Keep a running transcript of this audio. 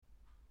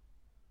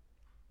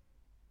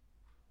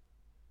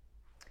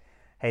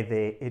Hey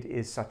there, it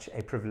is such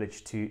a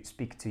privilege to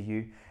speak to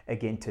you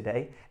again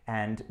today.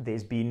 And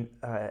there's been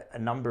a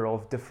number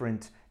of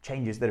different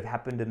changes that have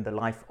happened in the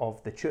life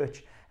of the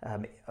church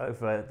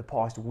over the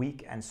past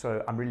week. And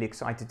so I'm really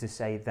excited to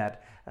say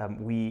that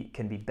we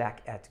can be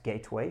back at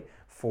Gateway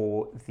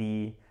for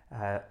the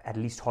at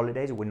least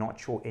holidays. We're not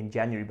sure in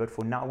January, but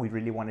for now we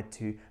really wanted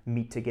to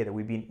meet together.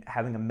 We've been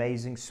having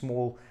amazing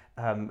small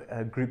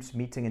groups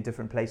meeting in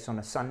different places on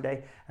a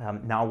Sunday.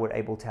 Now we're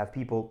able to have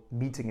people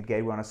meeting at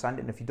Gateway on a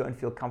Sunday, and if you don't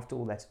feel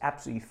comfortable, that's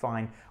absolutely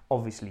fine.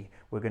 Obviously,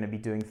 we're going to be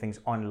doing things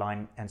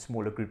online and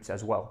smaller groups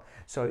as well.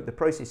 So the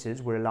process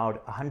is we're allowed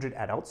 100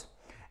 adults,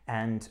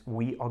 and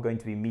we are going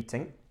to be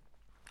meeting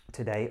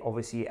today,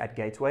 obviously at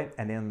Gateway,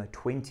 and then on the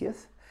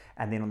 20th,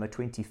 and then on the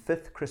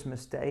 25th,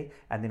 Christmas Day,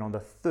 and then on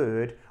the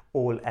 3rd,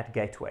 all at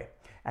Gateway.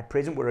 At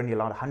present, we're only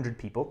allowed 100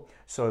 people.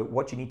 So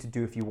what you need to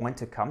do if you want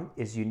to come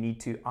is you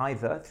need to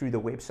either through the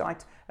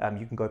website,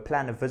 you can go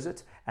plan a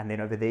visit, and then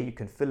over there you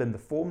can fill in the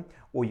form,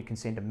 or you can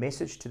send a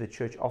message to the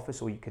church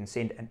office, or you can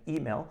send an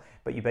email.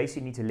 But you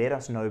basically need to let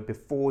us know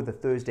before the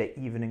Thursday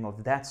evening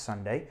of that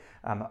Sunday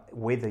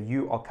whether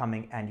you are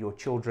coming and your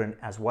children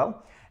as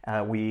well.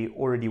 We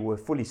already were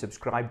fully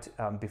subscribed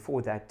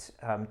before that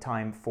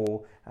time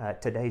for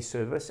today's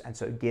service, and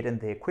so get in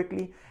there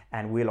quickly,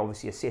 and we'll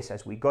obviously assess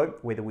as we go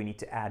whether we need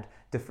to add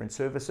different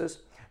services.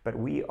 But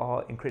we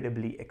are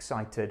incredibly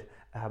excited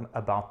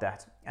about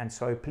that, and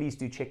so please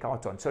do check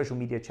out on social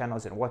media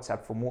channels and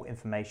WhatsApp for more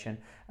information.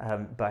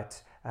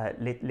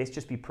 Let's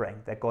just be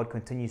praying that God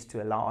continues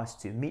to allow us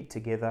to meet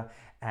together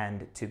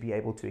and to be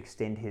able to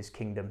extend His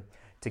kingdom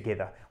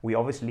together. We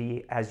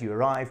obviously, as you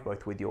arrive,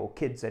 both with your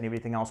kids and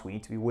everything else, we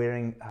need to be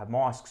wearing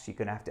masks. You're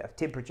going to have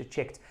temperature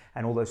checked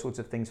and all those sorts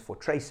of things for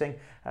tracing.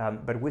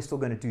 But we're still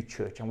going to do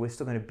church, and we're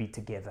still going to be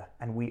together.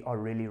 And we are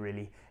really,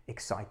 really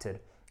excited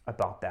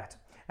about that.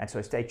 And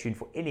so stay tuned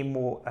for any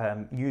more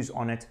news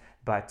on it.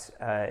 But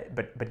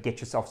get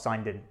yourself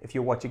signed in. If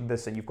you're watching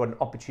this and you've got an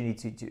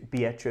opportunity to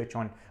be at church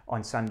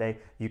on Sunday,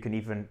 you can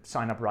even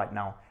sign up right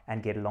now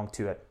and get along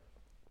to it.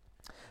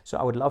 So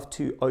I would love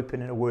to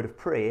open in a word of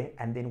prayer,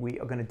 and then we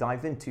are going to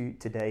dive into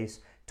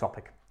today's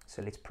topic.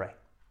 So let's pray.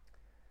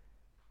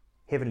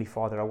 Heavenly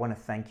Father, I want to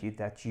thank you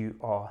that you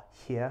are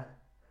here.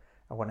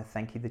 I want to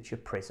thank you that you're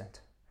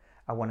present.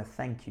 I want to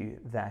thank you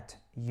that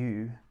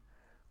you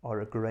are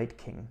a great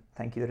King.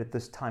 Thank you that at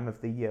this time of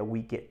the year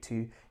we get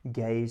to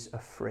gaze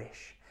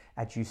afresh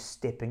at you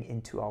stepping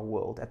into our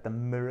world, at the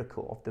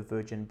miracle of the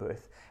virgin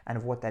birth, and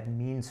of what that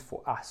means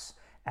for us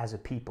as a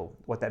people,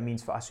 what that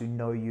means for us who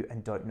know you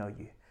and don't know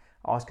you.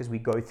 I ask as we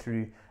go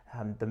through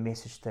the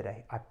message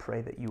today, I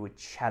pray that you would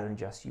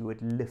challenge us, you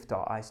would lift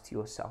our eyes to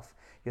yourself,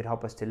 you'd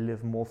help us to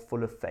live more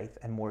full of faith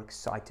and more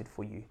excited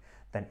for you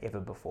than ever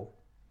before.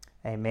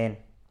 Amen.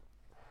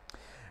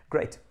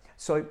 Great.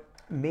 So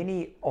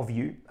many of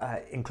you,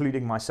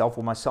 including myself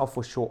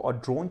for sure, are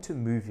drawn to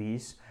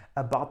movies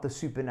about the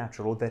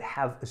supernatural, or that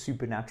have a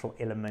supernatural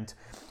element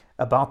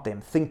about them.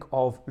 Think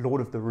of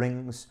Lord of the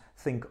Rings,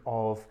 think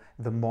of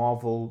the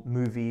Marvel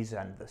movies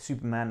and the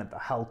Superman and the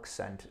Hulks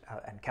and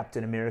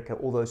Captain America,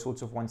 all those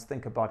sorts of ones.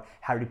 Think about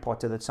Harry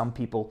Potter that some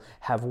people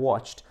have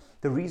watched.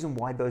 The reason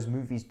why those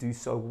movies do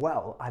so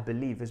well, I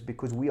believe, is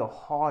because we are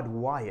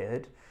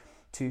hardwired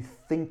to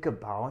think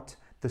about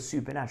the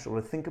supernatural,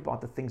 or think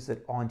about the things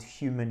that aren't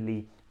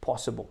humanly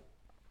possible.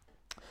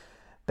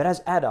 But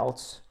as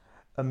adults,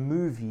 a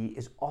movie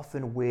is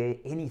often where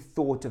any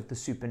thought of the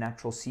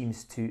supernatural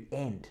seems to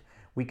end.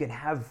 We can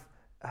have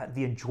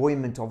the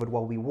enjoyment of it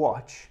while we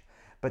watch,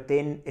 but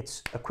then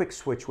it's a quick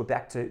switch. We're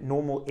back to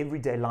normal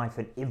everyday life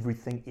and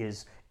everything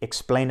is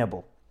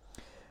explainable.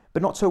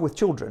 But not so with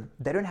children.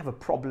 They don't have a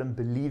problem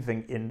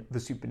believing in the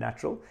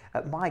supernatural.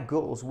 My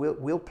girls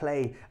will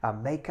play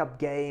makeup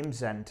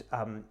games, and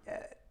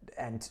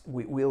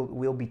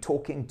we'll be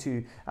talking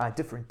to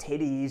different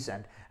teddies,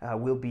 and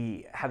we'll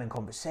be having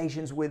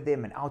conversations with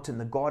them, and out in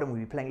the garden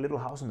we'll be playing Little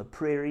House on the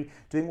Prairie,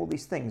 doing all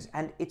these things,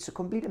 and it's a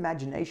complete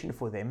imagination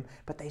for them,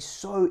 but they're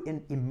so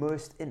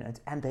immersed in it,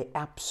 and they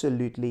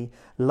absolutely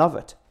love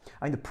it.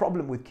 I mean, the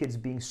problem with kids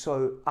being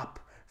so up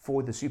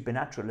for the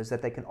supernatural is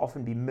that they can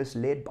often be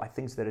misled by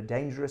things that are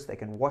dangerous. They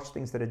can watch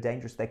things that are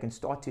dangerous. They can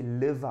start to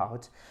live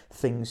out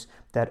things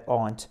that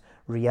aren't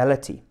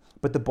reality.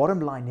 But the bottom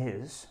line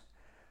is,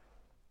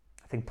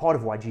 I think part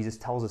of why Jesus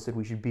tells us that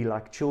we should be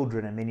like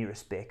children in many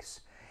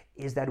respects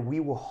is that we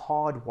were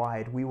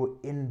hardwired, we were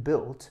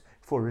inbuilt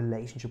for a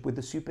relationship with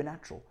the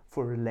supernatural,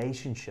 for a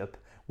relationship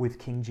with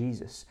King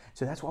Jesus.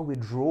 So that's why we're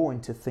drawn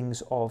to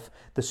things of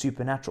the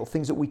supernatural,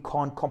 things that we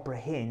can't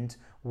comprehend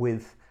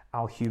with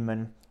our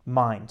human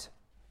mind.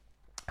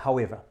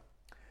 However,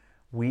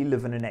 we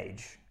live in an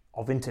age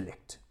of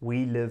intellect.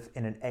 We live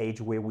in an age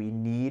where we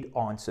need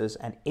answers,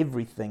 and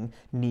everything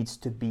needs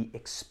to be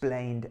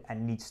explained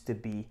and needs to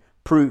be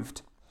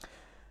proved.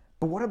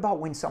 But what about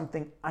when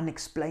something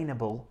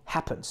unexplainable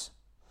happens?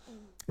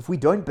 If we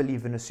don't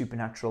believe in a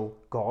supernatural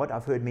God,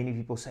 I've heard many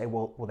people say,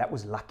 well, that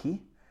was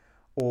lucky,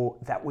 or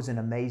that was an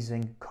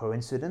amazing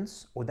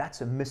coincidence, or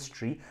that's a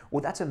mystery,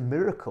 or that's a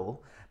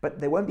miracle, but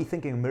they won't be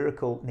thinking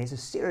miracle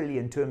necessarily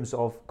in terms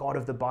of God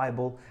of the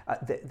Bible.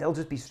 They'll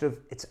just be sort of,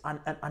 it's an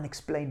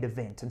unexplained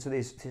event. And so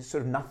there's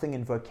sort of nothing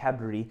in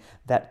vocabulary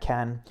that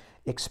can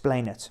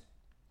explain it.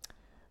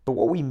 But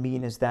what we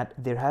mean is that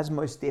there has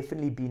most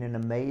definitely been an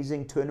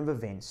amazing turn of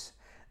events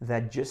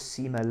that just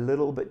seem a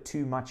little bit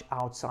too much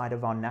outside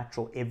of our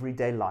natural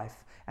everyday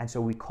life. And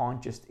so we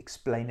can't just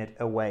explain it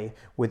away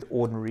with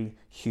ordinary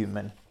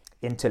human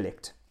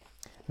intellect.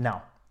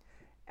 Now,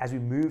 as we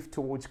move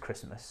towards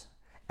Christmas,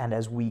 and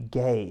as we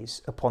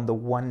gaze upon the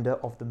wonder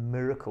of the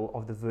miracle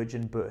of the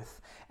virgin birth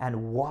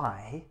and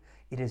why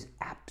it is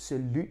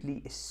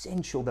absolutely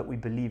essential that we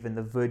believe in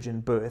the virgin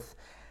birth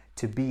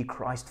to be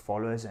Christ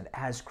followers and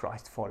as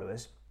Christ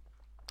followers,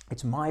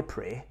 it's my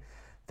prayer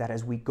that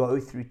as we go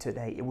through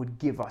today, it would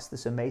give us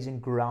this amazing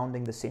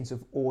grounding, the sense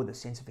of awe, the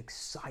sense of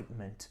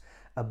excitement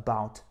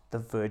about the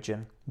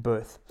virgin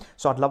birth.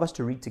 So I'd love us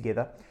to read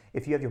together.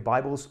 If you have your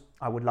Bibles,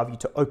 I would love you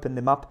to open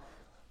them up.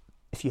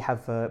 If you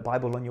have a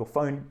Bible on your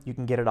phone, you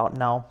can get it out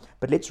now.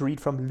 But let's read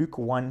from Luke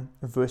 1,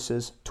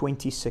 verses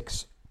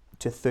 26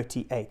 to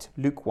 38.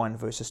 Luke 1,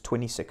 verses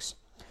 26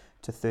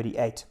 to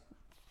 38.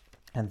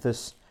 And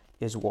this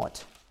is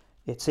what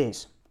it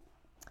says.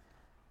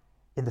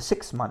 In the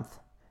 6th month,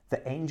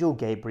 the angel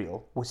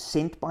Gabriel was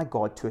sent by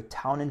God to a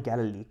town in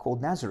Galilee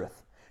called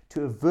Nazareth,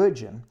 to a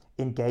virgin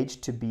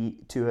engaged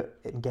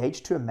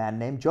to a man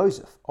named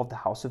Joseph of the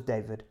house of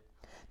David.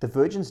 The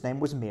virgin's name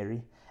was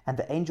Mary. And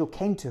the angel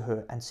came to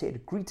her and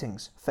said,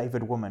 "Greetings,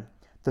 favored woman,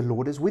 the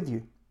Lord is with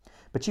you."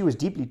 But she was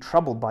deeply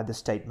troubled by the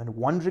statement,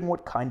 wondering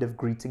what kind of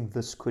greeting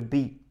this could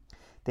be.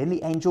 Then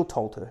the angel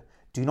told her,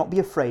 "Do not be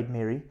afraid,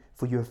 Mary,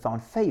 for you have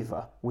found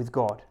favor with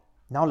God.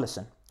 Now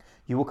listen,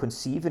 you will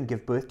conceive and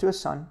give birth to a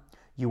son.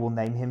 You will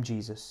name him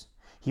Jesus.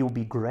 He will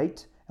be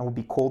great and will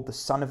be called the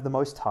Son of the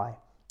Most High.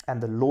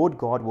 And the Lord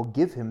God will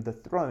give him the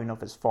throne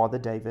of his father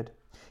David.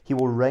 He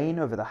will reign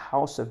over the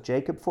house of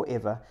Jacob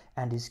forever,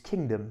 and his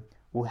kingdom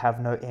will have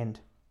no end."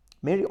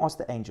 Mary asked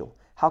the angel,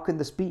 "How can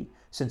this be,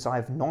 since I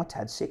have not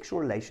had sexual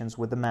relations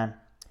with a man?"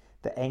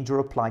 The angel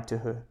replied to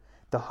her,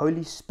 "The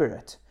Holy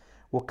Spirit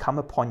will come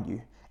upon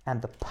you,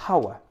 and the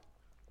power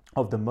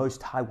of the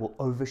Most High will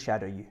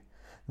overshadow you.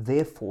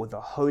 Therefore, the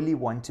Holy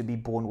One to be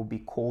born will be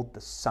called the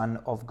Son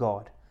of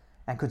God.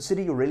 And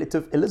consider your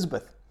relative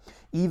Elizabeth.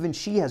 Even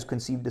she has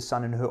conceived a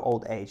son in her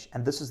old age,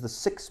 and this is the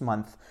 6th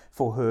month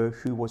for her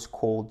who was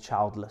called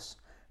childless.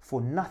 For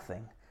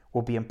nothing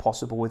will be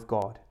impossible with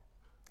God."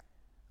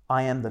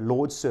 "I am the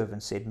Lord's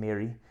servant," said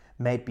Mary.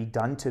 "May it be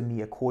done to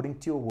me according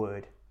to your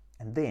word."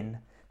 And then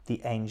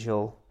the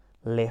angel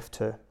left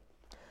her.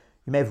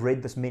 You may have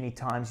read this many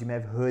times. You may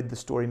have heard the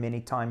story many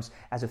times.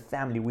 As a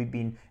family, we've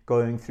been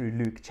going through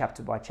Luke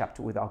chapter by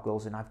chapter with our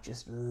girls, and I've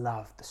just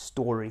loved the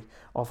story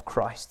of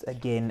Christ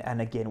again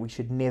and again. We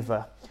should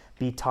never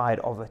be tired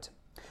of it.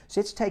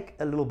 So let's take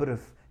a little bit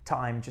of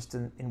time just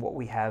in what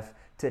we have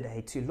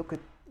today to look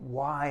at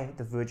why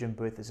the virgin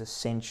birth is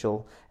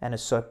essential and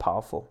is so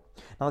powerful.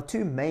 Now, the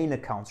two main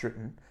accounts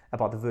written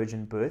about the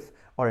virgin birth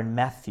are in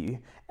Matthew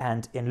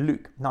and in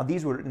Luke. Now,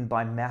 these were written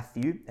by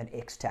Matthew, an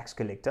ex-tax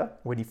collector,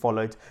 when he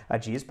followed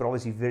Jesus, but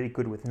obviously very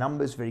good with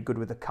numbers, very good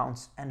with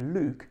accounts, and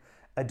Luke,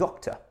 a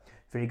doctor,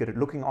 very good at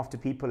looking after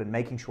people and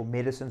making sure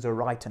medicines are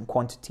right and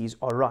quantities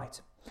are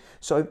right.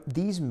 So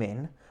these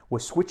men were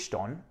switched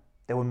on.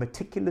 They were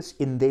meticulous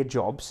in their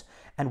jobs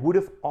and would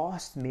have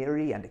asked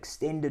Mary and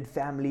extended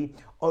family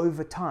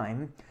over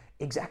time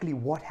exactly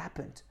what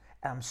happened,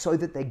 so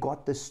that they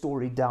got this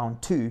story down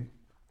to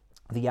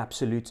the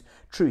absolute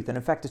truth. And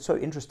in fact, it's so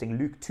interesting.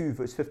 Luke 2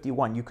 verse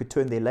 51, you could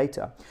turn there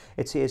later.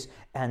 It says,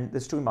 and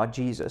this is talking about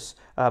Jesus,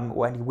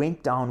 when he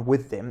went down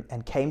with them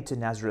and came to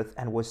Nazareth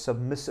and was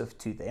submissive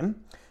to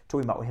them,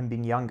 talking about him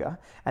being younger.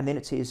 And then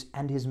it says,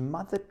 and his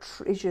mother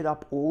treasured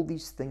up all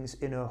these things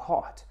in her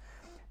heart.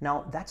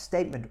 Now, that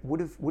statement would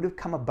have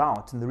come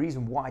about, and the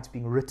reason why it's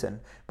being written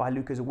by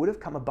Luke is it would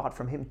have come about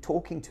from him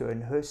talking to her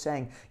and her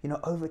saying,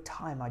 over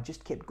time, I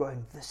just kept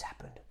going, this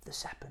happened,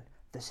 this happened,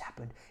 this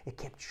happened. It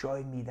kept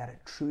showing me that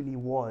it truly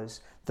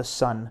was the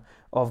Son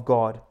of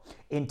God.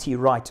 N.T.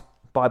 Wright,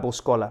 Bible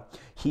scholar,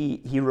 he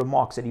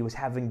remarks that he was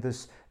having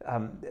this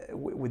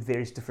with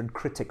various different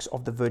critics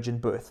of the virgin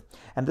birth.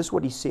 And this is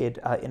what he said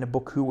in a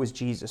book, Who Was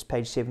Jesus?,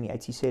 page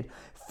 78. He said,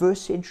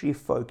 first century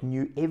folk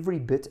knew every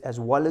bit as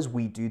well as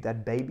we do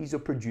that babies are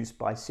produced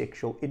by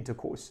sexual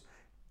intercourse.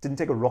 Didn't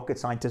take a rocket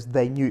scientist,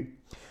 they knew.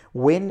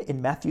 When,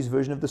 in Matthew's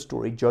version of the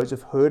story,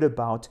 Joseph heard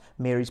about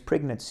Mary's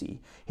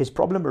pregnancy, his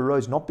problem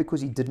arose not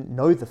because he didn't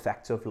know the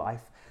facts of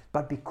life,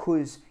 but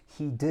because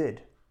he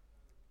did.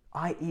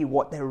 I.e.,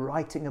 what they're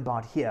writing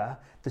about here,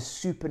 the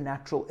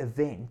supernatural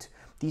event,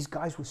 these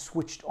guys were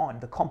switched on.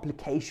 The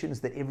complications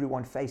that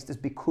everyone faced is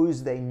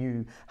because they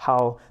knew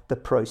how the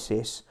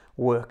process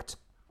worked.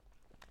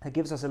 It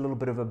gives us a little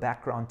bit of a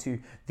background to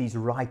these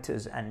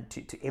writers and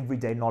to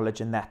everyday knowledge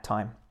in that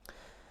time.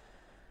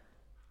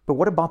 But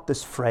what about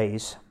this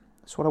phrase?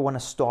 That's what I want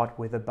to start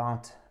with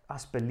about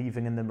us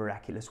believing in the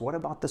miraculous. What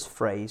about this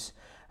phrase,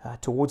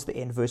 towards the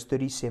end, verse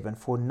 37,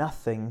 for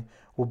nothing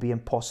will be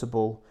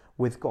impossible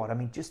with God. I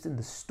mean, just in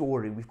the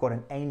story, we've got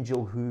an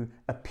angel who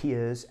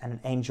appears and an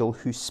angel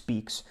who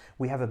speaks.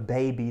 We have a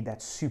baby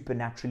that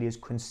supernaturally is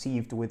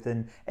conceived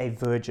within a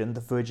virgin,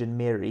 the Virgin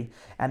Mary,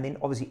 and then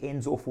obviously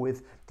ends off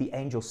with the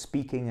angel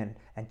speaking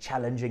and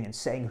challenging and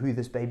saying who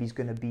this baby's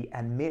going to be,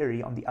 and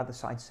Mary on the other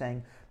side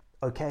saying,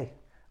 okay,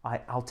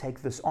 I'll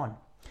take this on.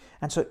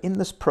 And so in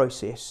this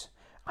process,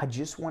 I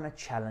just want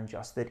to challenge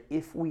us that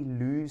if we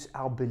lose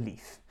our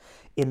belief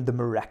in the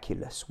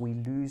miraculous, we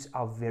lose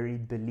our very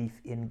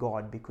belief in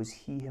God, because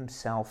He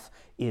Himself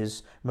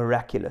is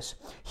miraculous.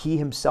 He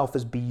Himself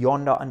is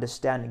beyond our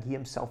understanding. He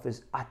Himself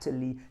is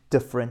utterly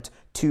different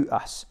to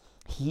us.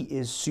 He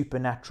is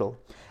supernatural.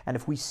 And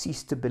if we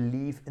cease to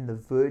believe in the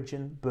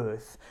virgin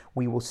birth,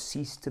 we will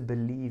cease to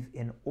believe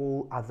in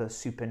all other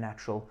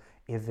supernatural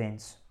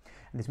events.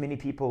 And there's many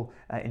people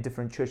in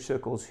different church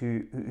circles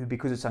who,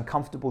 because it's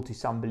uncomfortable to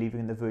some believing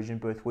in the virgin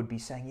birth, would be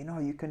saying,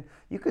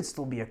 you could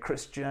still be a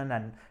Christian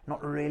and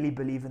not really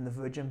believe in the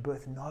virgin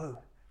birth. No,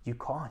 you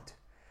can't.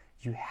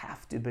 You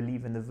have to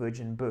believe in the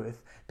virgin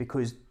birth,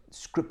 because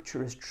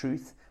Scripture is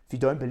truth. If you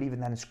don't believe in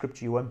that in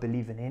Scripture, you won't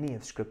believe in any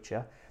of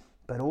Scripture.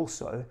 But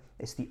also,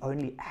 it's the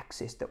only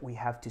access that we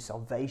have to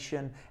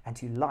salvation and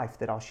to life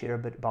that I'll share a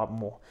bit about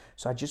more.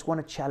 So I just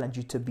want to challenge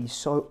you to be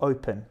so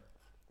open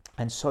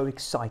and so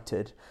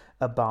excited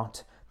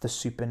about the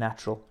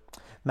supernatural.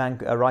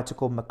 A writer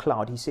called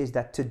MacLeod, he says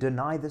that to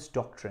deny this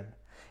doctrine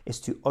is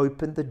to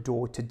open the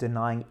door to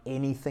denying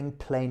anything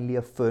plainly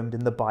affirmed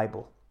in the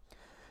Bible.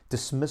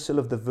 Dismissal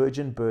of the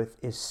virgin birth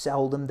is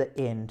seldom the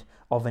end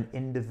of an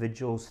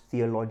individual's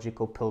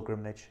theological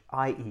pilgrimage,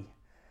 i.e.,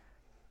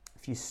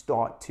 if you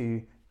start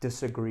to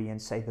disagree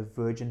and say the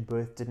virgin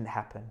birth didn't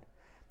happen,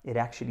 it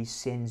actually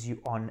sends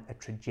you on a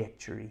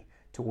trajectory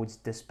towards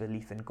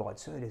disbelief in God.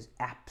 So it is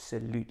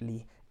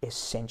absolutely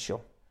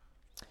essential.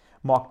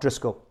 Mark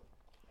Driscoll,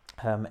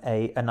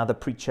 another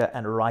preacher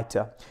and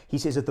writer, he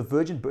says if the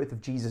virgin birth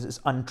of Jesus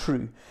is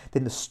untrue,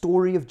 then the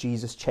story of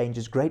Jesus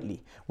changes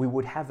greatly. We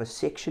would have a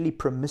sexually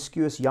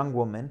promiscuous young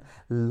woman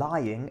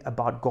lying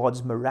about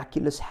God's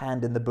miraculous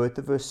hand in the birth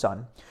of her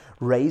son,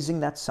 raising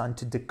that son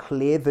to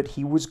declare that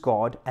he was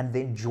God, and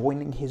then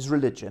joining his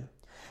religion.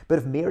 But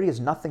if Mary is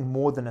nothing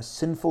more than a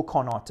sinful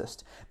con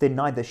artist, then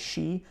neither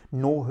she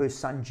nor her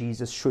son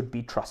Jesus should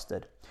be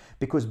trusted,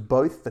 because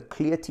both the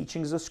clear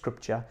teachings of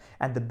Scripture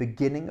and the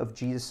beginning of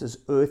Jesus'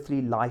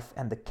 earthly life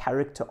and the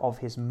character of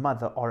his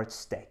mother are at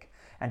stake.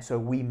 And so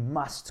we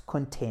must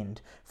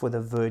contend for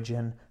the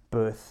virgin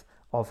birth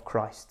of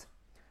Christ.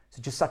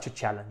 So just such a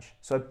challenge.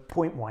 So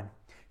point one,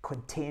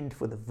 contend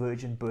for the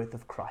virgin birth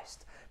of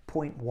Christ.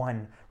 Point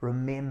one,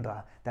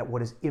 remember that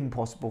what is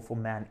impossible for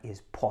man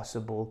is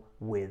possible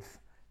with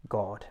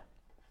God.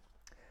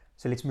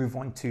 So let's move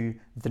on to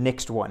the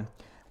next one,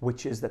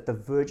 which is that the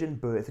virgin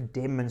birth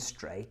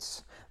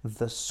demonstrates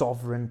the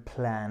sovereign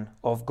plan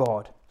of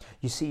God.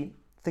 You see,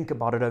 think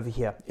about it over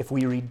here. If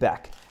we read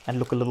back and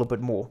look a little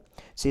bit more,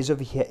 it says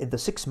over here, in the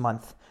 6th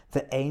month,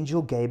 the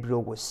angel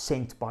Gabriel was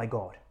sent by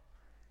God.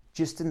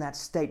 Just in that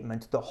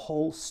statement, the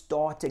whole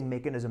starting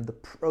mechanism, the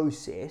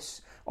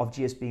process of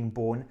Jesus being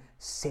born,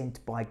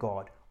 sent by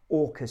God,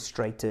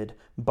 orchestrated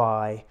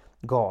by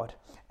God.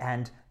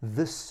 And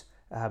this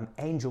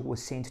angel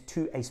was sent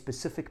to a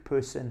specific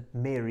person,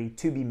 Mary,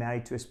 to be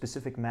married to a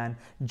specific man,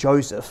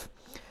 Joseph,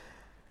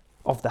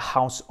 of the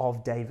house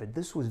of David.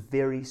 This was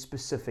very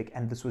specific,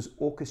 and this was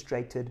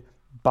orchestrated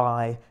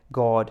by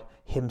God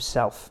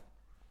Himself.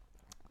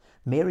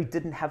 Mary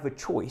didn't have a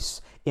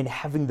choice in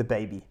having the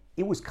baby.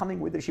 It was coming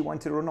whether she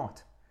wanted it or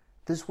not.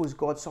 This was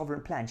God's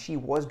sovereign plan. She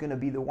was going to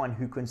be the one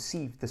who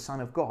conceived the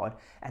Son of God.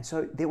 And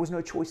so there was no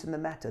choice in the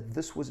matter.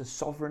 This was a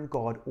sovereign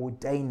God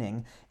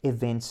ordaining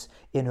events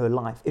in her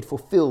life. It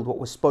fulfilled what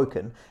was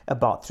spoken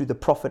about through the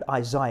prophet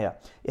Isaiah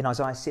in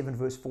Isaiah 7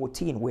 verse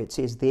 14, where it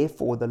says,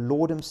 therefore the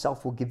Lord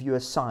Himself will give you a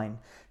sign.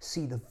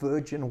 See, the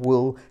virgin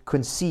will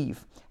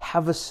conceive,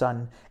 have a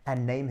son,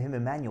 and name him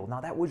Emmanuel.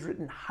 Now that was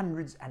written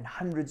hundreds and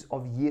hundreds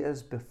of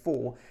years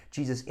before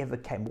Jesus ever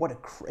came. What a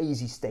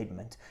crazy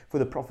statement for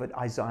the prophet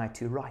Isaiah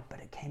to write, but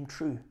it came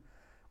true.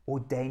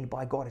 Ordained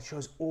by God. It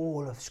shows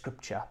all of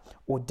Scripture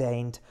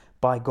ordained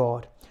by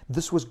God.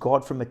 This was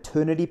God from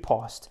eternity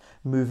past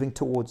moving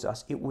towards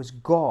us. It was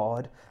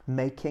God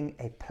making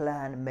a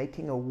plan,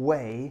 making a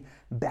way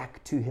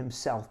back to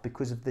Himself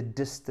because of the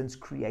distance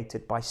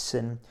created by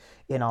sin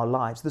in our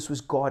lives. This was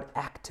God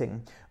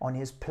acting on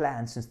His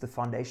plan since the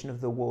foundation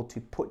of the world to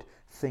put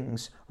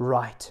things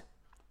right.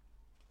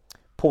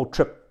 Paul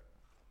Tripp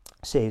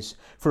says,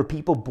 for a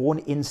people born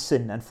in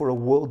sin and for a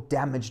world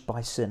damaged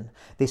by sin,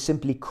 there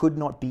simply could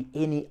not be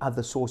any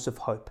other source of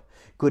hope.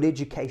 Good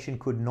education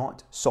could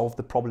not solve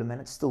the problem,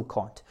 and it still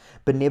can't.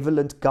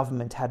 Benevolent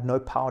government had no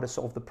power to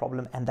solve the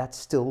problem, and that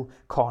still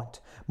can't.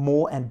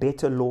 More and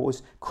better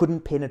laws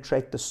couldn't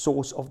penetrate the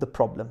source of the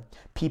problem.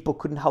 People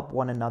couldn't help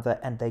one another,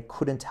 and they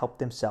couldn't help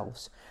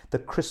themselves. The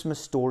Christmas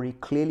story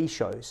clearly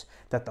shows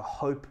that the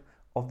hope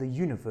of the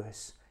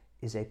universe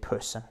is a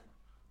person.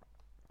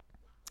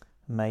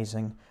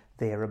 Amazing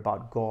there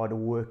about God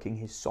working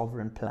his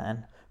sovereign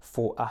plan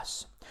for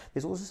us.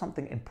 There's also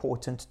something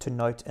important to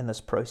note in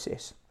this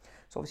process.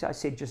 So obviously I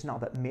said just now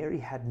that Mary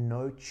had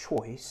no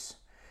choice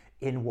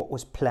in what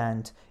was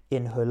planned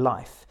in her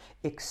life,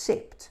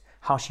 except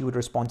how she would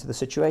respond to the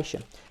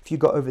situation. If you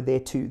go over there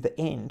to the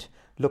end,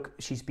 look,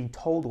 she's been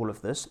told all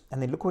of this,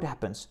 and then look what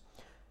happens.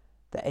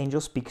 The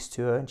angel speaks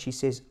to her, and she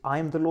says, "I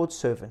am the Lord's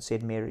servant,"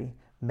 said Mary.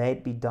 "May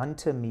it be done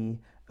to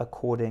me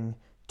according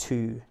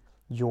to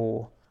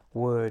your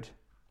word."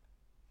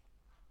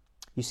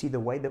 You see, the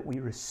way that we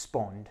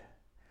respond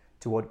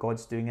to what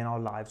God's doing in our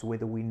lives,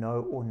 whether we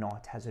know or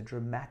not, has a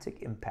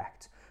dramatic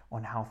impact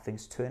on how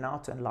things turn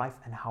out in life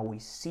and how we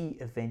see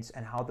events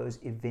and how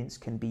those events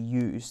can be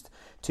used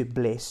to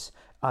bless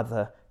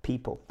other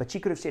people. But she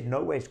could have said,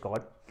 "No ways,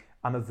 God.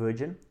 I'm a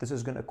virgin. This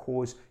is going to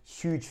cause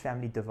huge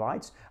family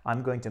divides.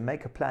 I'm going to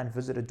make a plan,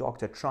 visit a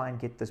doctor, try and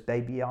get this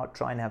baby out,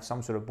 try and have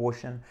some sort of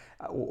abortion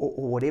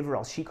or whatever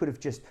else." She could have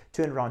just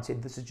turned around and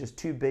said, "This is just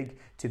too big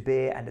to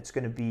bear and it's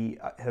going to be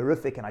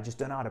horrific and I just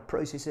don't know how to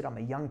process it. I'm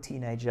a young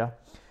teenager."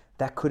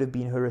 That could have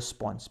been her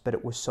response, but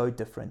it was so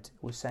different.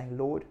 It was saying,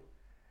 "Lord,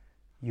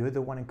 you're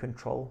the one in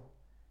control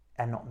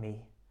and not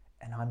me,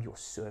 and I'm your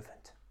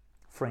servant."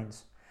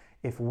 Friends,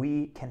 if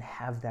we can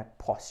have that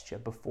posture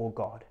before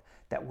God,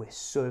 that we're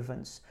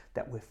servants,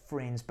 that we're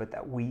friends, but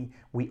that we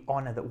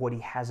honor that what he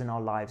has in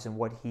our lives and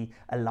what he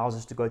allows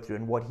us to go through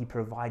and what he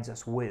provides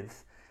us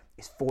with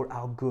is for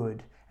our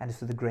good and is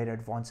for the greater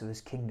advance of his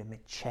kingdom,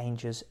 it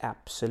changes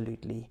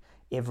absolutely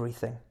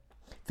everything.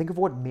 Think of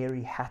what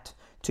Mary had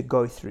to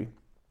go through.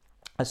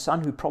 A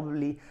son who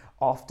probably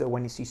after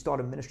when he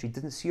started ministry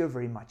didn't see her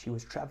very much. He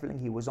was traveling,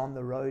 he was on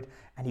the road,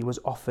 and he was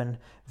often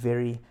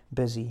very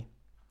busy.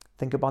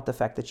 Think about the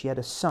fact that she had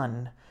a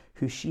son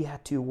who she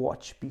had to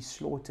watch be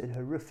slaughtered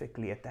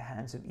horrifically at the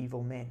hands of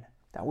evil men.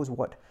 That was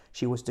what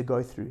she was to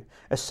go through.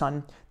 A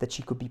son that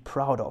she could be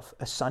proud of.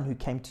 A son who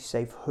came to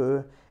save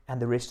her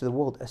and the rest of the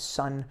world. A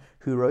son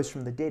who rose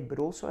from the dead, but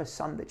also a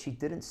son that she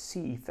didn't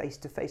see face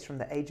to face from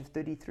the age of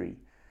 33.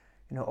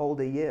 In her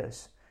older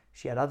years,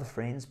 she had other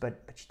friends,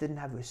 but she didn't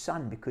have her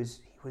son because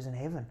he was in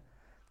heaven,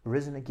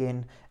 risen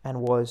again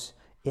and was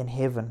in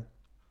heaven.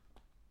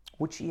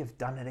 Would she have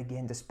done it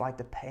again despite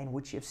the pain?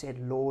 Would she have said,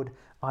 "Lord,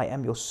 I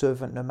am your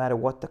servant no matter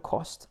what the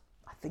cost"?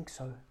 I think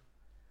so.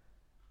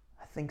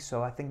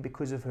 I think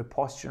because of her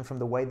posture and from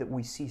the way that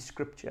we see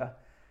scripture,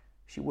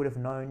 she would have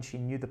known, she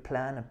knew the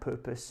plan and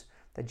purpose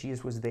that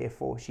Jesus was there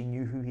for. She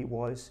knew who he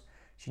was.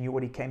 She knew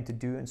what he came to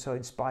do. And so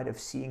in spite of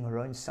seeing her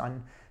own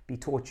son be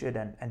tortured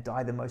and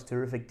die the most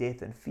horrific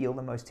death and feel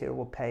the most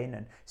terrible pain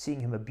and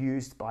seeing him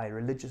abused by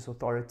religious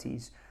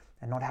authorities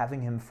and not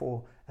having him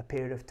for a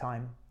period of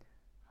time,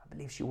 I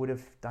believe she would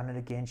have done it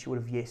again. She would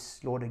have,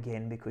 "Yes, Lord,"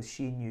 again, because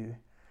she knew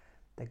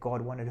that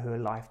God wanted her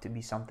life to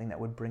be something that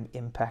would bring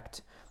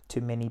impact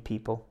to many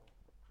people.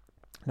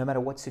 No matter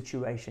what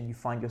situation you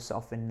find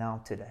yourself in now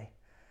today,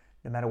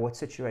 no matter what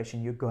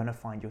situation you're going to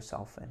find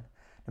yourself in,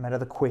 no matter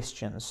the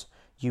questions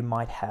you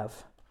might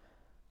have,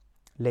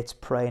 let's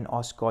pray and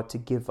ask God to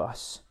give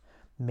us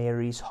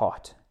Mary's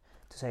heart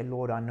to say,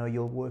 "Lord, I know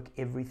you'll work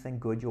everything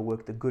good. You'll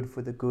work the good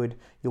for the good.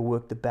 You'll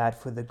work the bad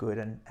for the good.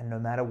 And no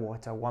matter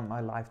what, I want my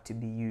life to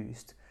be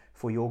used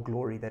for your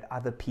glory, that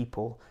other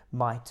people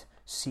might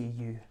see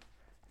you."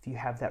 If you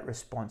have that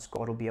response,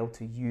 God will be able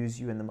to use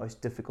you in the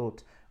most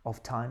difficult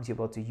of times. He'll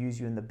be able to use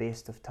you in the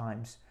best of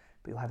times,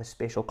 but you'll have a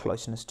special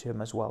closeness to him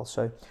as well.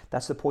 So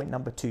that's the point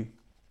number 2.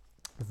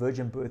 The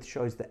virgin birth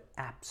shows the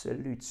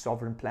absolute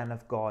sovereign plan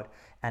of God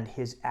and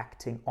his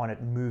acting on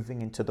it,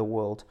 moving into the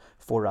world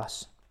for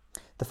us.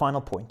 The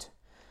final point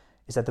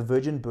is that the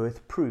virgin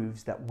birth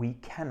proves that we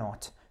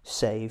cannot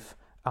save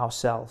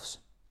ourselves.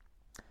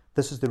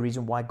 This is the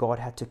reason why God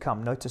had to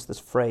come. Notice this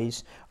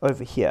phrase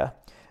over here,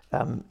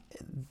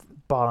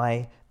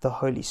 by the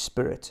Holy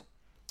Spirit.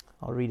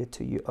 I'll read it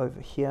to you over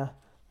here.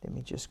 Let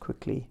me just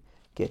quickly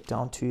get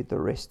down to the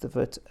rest of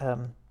it.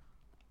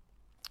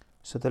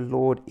 So the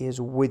Lord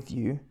is with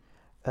you.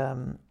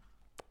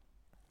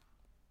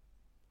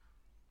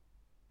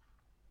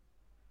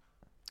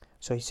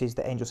 So he says,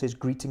 the angel says,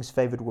 "Greetings,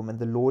 favored woman,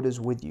 the Lord is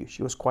with you."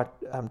 She was quite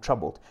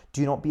troubled.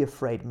 "Do not be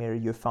afraid, Mary,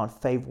 you have found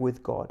favor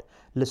with God.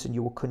 Listen,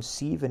 you will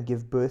conceive and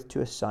give birth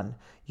to a son.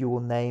 You will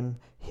name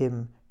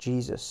him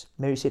Jesus."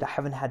 Mary said, "I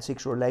haven't had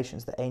sexual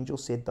relations." The angel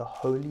said, "The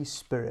Holy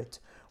Spirit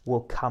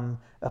will come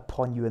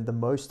upon you and the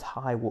Most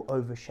High will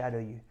overshadow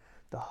you."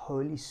 The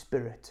Holy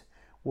Spirit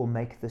will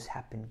make this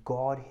happen.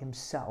 God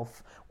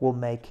himself will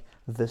make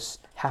this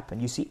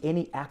happen. You see,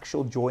 any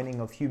actual joining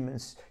of human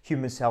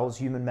cells,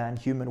 human man,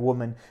 human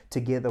woman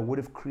together would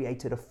have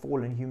created a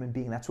fallen human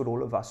being. That's what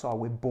all of us are.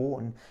 We're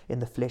born in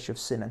the flesh of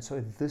sin. And so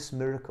this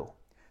miracle,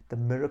 the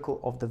miracle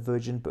of the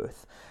virgin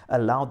birth,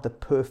 allowed the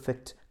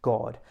perfect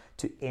God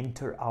to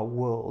enter our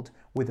world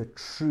with a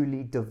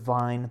truly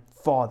divine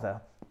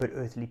Father, but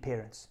earthly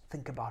parents.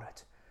 Think about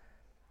it.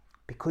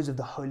 Because of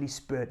the Holy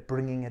Spirit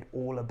bringing it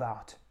all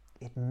about,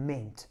 it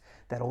meant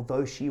that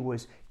although she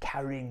was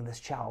carrying this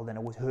child and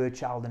it was her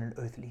child in an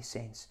earthly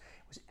sense,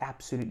 it was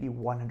absolutely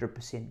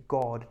 100%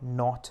 God,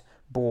 not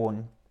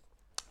born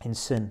in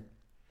sin.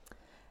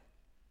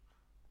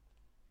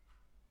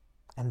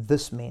 And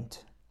this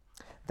meant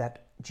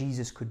that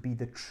Jesus could be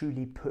the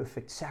truly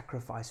perfect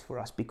sacrifice for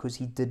us because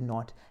he did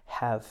not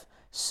have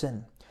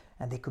sin.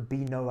 And there could be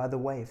no other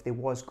way. If there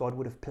was, God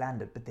would have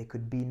planned it, but there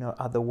could be no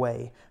other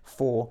way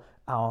for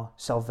our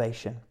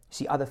salvation.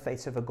 See, other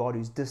faiths have a God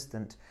who's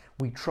distant.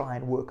 We try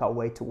and work our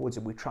way towards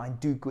him. We try and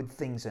do good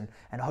things, and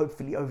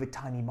hopefully over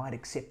time he might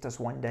accept us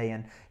one day.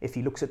 And if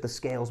he looks at the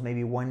scales,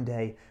 maybe one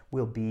day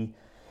we'll be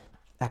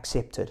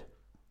accepted.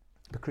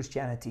 But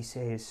Christianity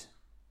says,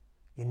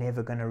 you're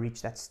never going to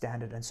reach that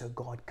standard. And so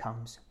God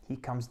comes. He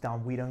comes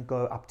down. We don't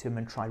go up to him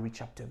and try to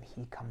reach up to him.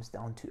 He comes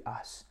down to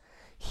us.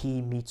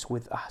 He meets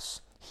with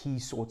us. He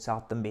sorts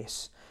out the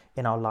mess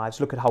in our lives.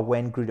 Look at how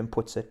Wayne Grudem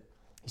puts it.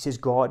 He says,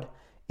 God,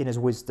 in his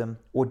wisdom,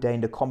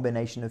 ordained a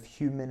combination of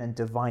human and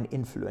divine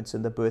influence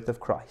in the birth of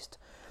Christ,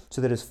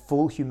 so that his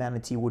full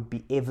humanity would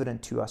be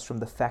evident to us from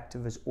the fact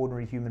of his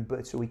ordinary human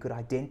birth, so we could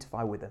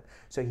identify with him.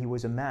 So he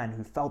was a man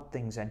who felt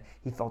things, and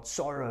he felt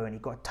sorrow, and he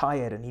got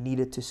tired, and he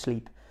needed to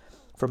sleep,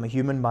 from a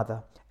human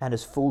mother, and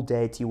his full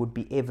deity would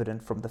be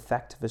evident from the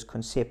fact of his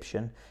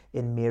conception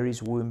in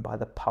Mary's womb by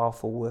the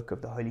powerful work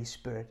of the Holy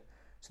Spirit.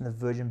 So in the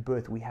virgin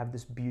birth, we have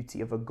this beauty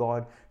of a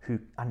God who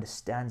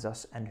understands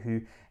us and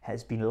who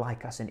has been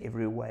like us in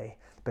every way,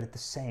 but at the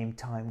same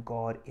time,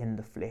 God in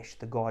the flesh,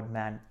 the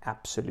God-man,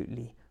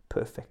 absolutely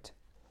perfect.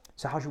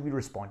 So how should we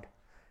respond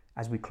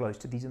as we close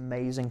to these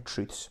amazing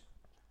truths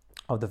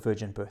of the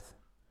virgin birth?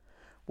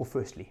 Well,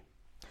 firstly,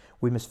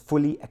 we must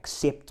fully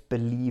accept,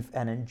 believe,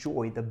 and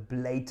enjoy the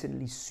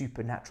blatantly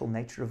supernatural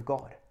nature of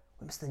God.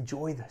 We must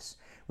enjoy this.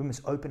 We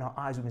must open our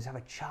eyes. We must have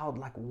a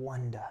childlike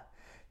wonder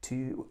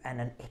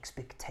and an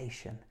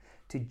expectation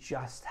to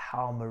just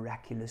how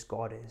miraculous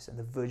God is. And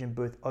the virgin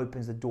birth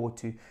opens the door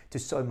to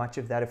so much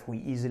of that if we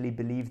easily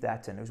believe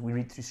that, and as we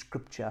read through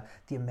scripture,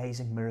 the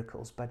amazing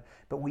miracles. But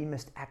we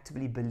must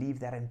actively believe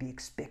that and be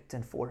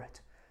expectant for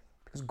it.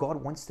 Because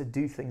God wants to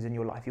do things in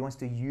your life. He wants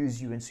to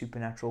use you in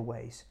supernatural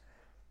ways.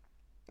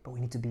 But we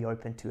need to be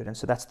open to it. And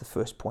so that's the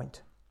first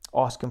point.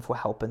 Ask him for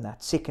help in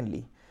that.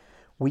 Secondly,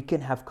 we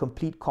can have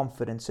complete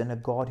confidence in a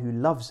God who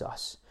loves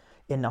us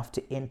enough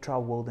to enter our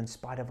world in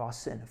spite of our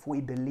sin. If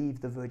we believe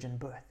the virgin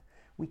birth,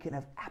 we can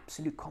have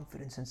absolute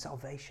confidence in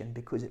salvation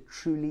because it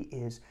truly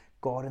is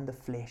God in the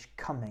flesh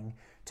coming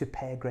to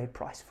pay a great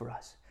price for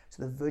us.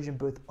 So the virgin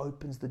birth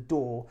opens the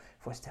door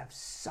for us to have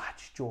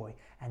such joy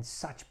and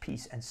such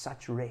peace and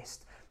such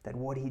rest that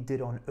what he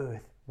did on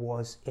earth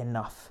was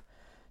enough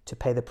to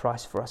pay the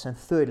price for us. And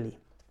thirdly,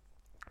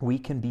 we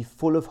can be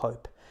full of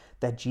hope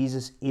that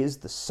Jesus is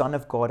the Son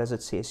of God, as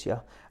it says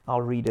here.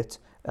 I'll read it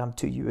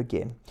to you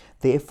again.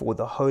 Therefore,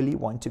 the Holy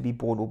One to be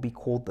born will be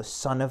called the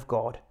Son of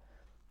God.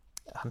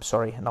 I'm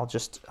sorry, and I'll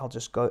just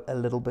go a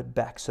little bit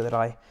back so that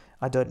I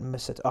don't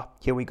miss it.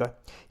 Here we go.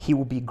 He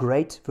will be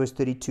great, verse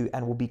 32,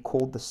 and will be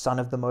called the Son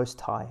of the Most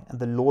High, and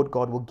the Lord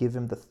God will give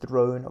him the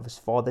throne of his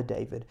father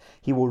David.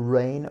 He will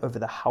reign over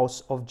the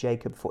house of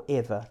Jacob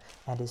forever,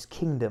 and his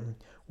kingdom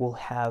will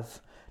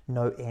have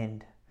no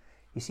end.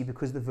 You see,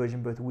 because of the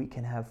virgin birth, we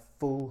can have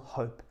full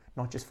hope,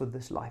 not just for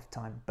this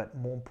lifetime, but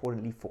more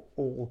importantly for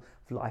all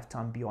of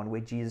lifetime beyond, where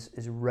Jesus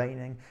is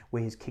reigning,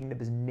 where his kingdom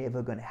is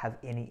never going to have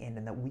any end,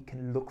 and that we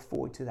can look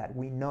forward to that.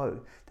 We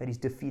know that he's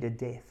defeated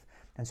death,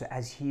 and so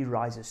as he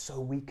rises, so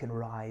we can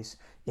rise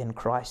in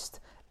Christ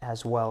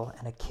as well,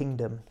 and a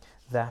kingdom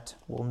that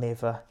will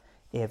never,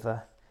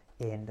 ever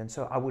end. And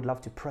so I would love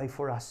to pray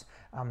for us,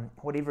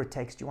 whatever it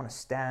takes. Do you want to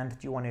stand? Do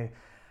you want to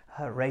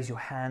raise your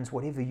hands?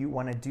 Whatever you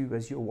want to do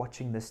as you're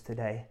watching this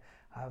today.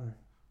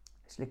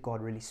 Let's let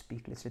God really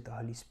speak. Let's let the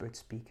Holy Spirit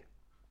speak.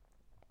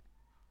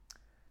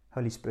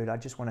 Holy Spirit, I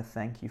just want to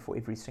thank you for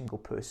every single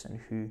person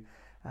who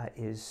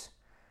is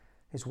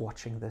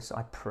watching this.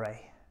 I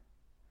pray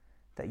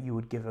that you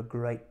would give a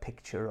great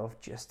picture of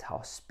just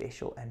how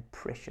special and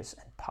precious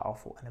and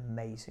powerful and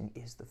amazing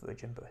is the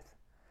virgin birth.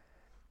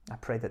 I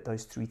pray that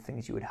those three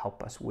things you would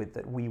help us with,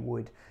 that we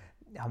would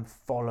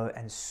follow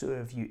and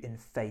serve you in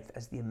faith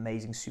as the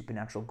amazing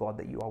supernatural God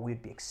that you are. We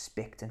would be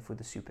expectant for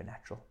the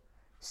supernatural.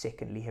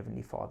 Secondly,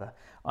 Heavenly Father,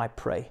 I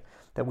pray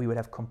that we would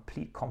have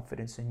complete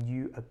confidence in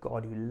you, a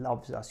God who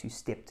loves us, who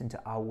stepped into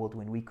our world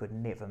when we could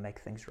never make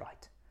things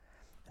right.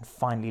 And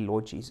finally,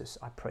 Lord Jesus,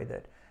 I pray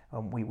that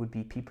we would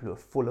be people who are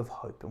full of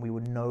hope, and we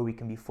would know we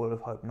can be full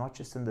of hope, not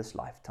just in this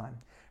lifetime,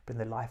 but in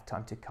the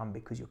lifetime to come,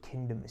 because your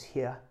kingdom is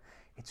here,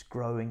 it's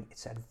growing,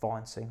 it's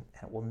advancing,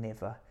 and it will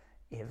never,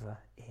 ever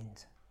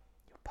end.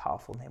 Your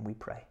powerful name we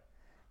pray.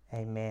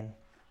 Amen.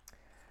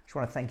 I just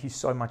want to thank you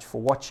so much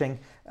for watching.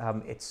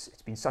 It's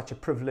been such a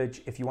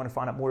privilege. If you want to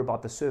find out more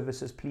about the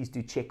services, please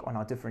do check on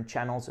our different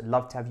channels. I'd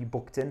love to have you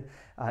booked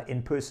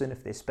in person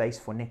if there's space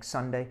for next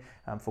Sunday,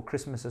 for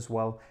Christmas as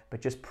well. But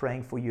just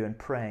praying for you and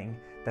praying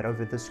that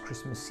over this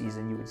Christmas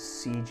season you would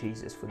see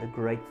Jesus for the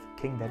great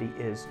King that he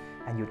is,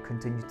 and you would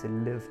continue to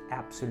live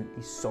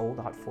absolutely sold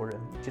out for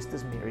him, just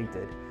as Mary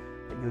did,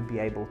 that you would be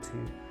able to,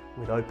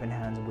 with open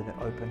hands and with an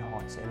open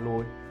heart, say,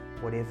 Lord,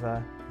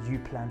 whatever you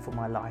plan for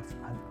my life,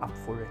 I'm up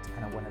for it,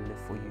 and I want to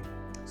live for you.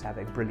 So have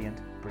a brilliant,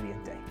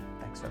 brilliant day.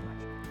 Thanks so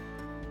much.